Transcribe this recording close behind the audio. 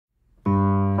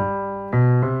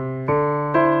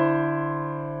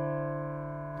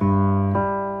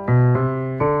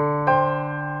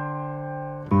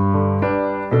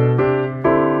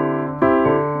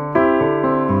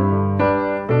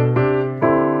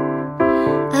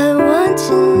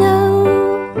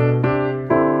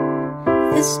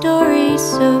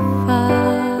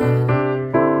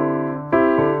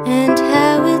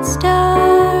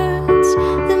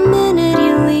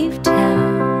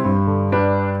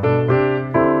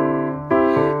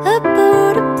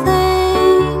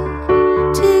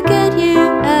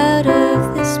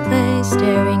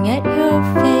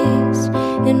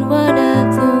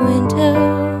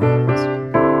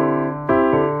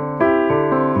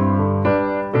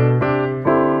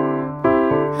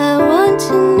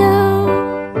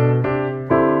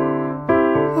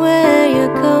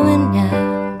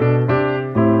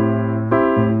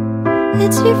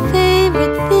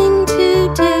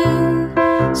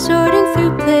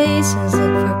places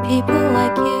look for people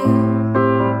like you.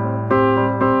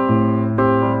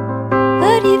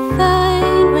 But you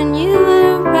find when you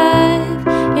arrive,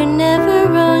 you're never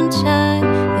on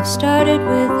time. They've started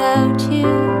without you.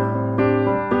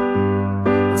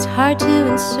 It's hard to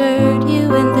insert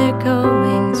you in their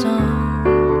goings on.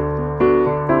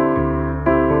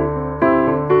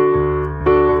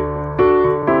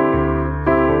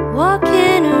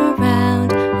 Walking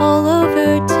around all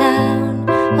over town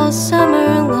all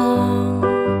summer long,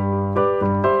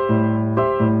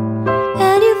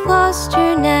 and you've lost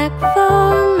your knack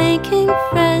for making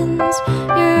friends.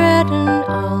 You're at an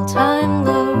all-time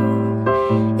low.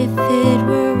 If it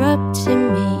were up to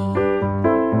me,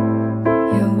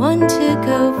 you're one to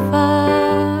go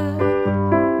far.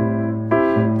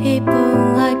 People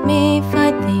like me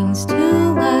find things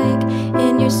to like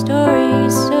in your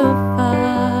stories so far.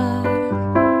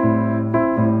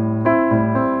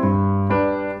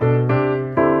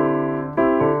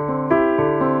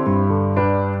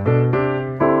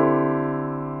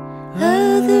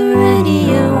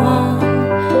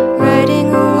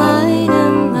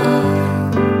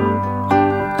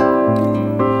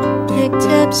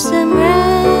 Some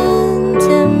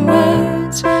random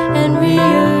words and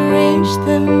rearrange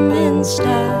them in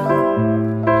style,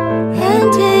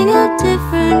 handing out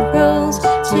different roles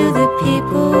to the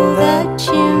people that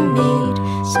you meet.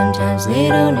 Sometimes they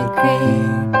don't agree.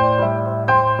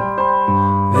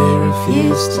 They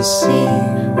refuse to see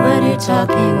what you're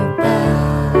talking about.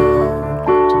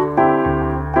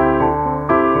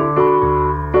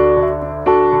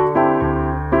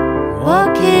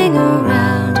 Walking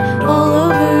around all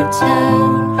over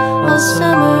town all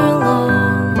summer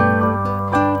long,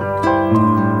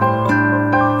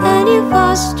 and you've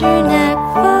lost your knack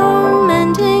for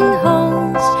mending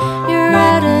holes. You're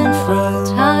at an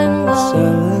all-time low.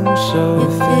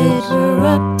 If it were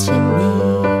up to me,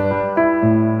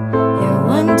 you're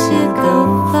one to go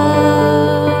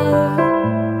far.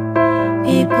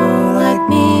 People like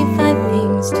me find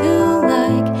things to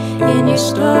like in your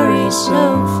story so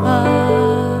far.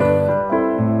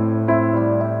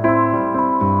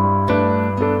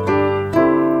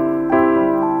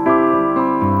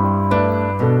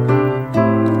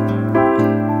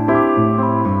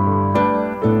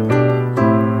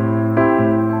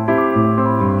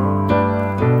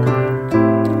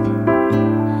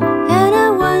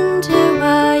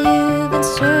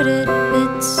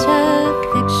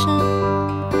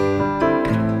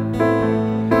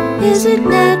 Is it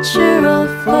natural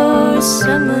for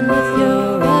someone with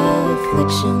your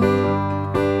affliction?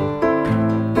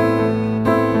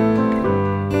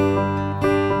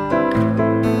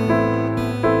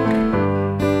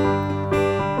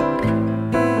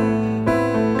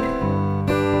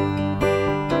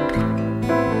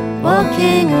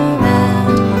 Walking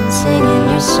around, singing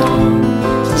your song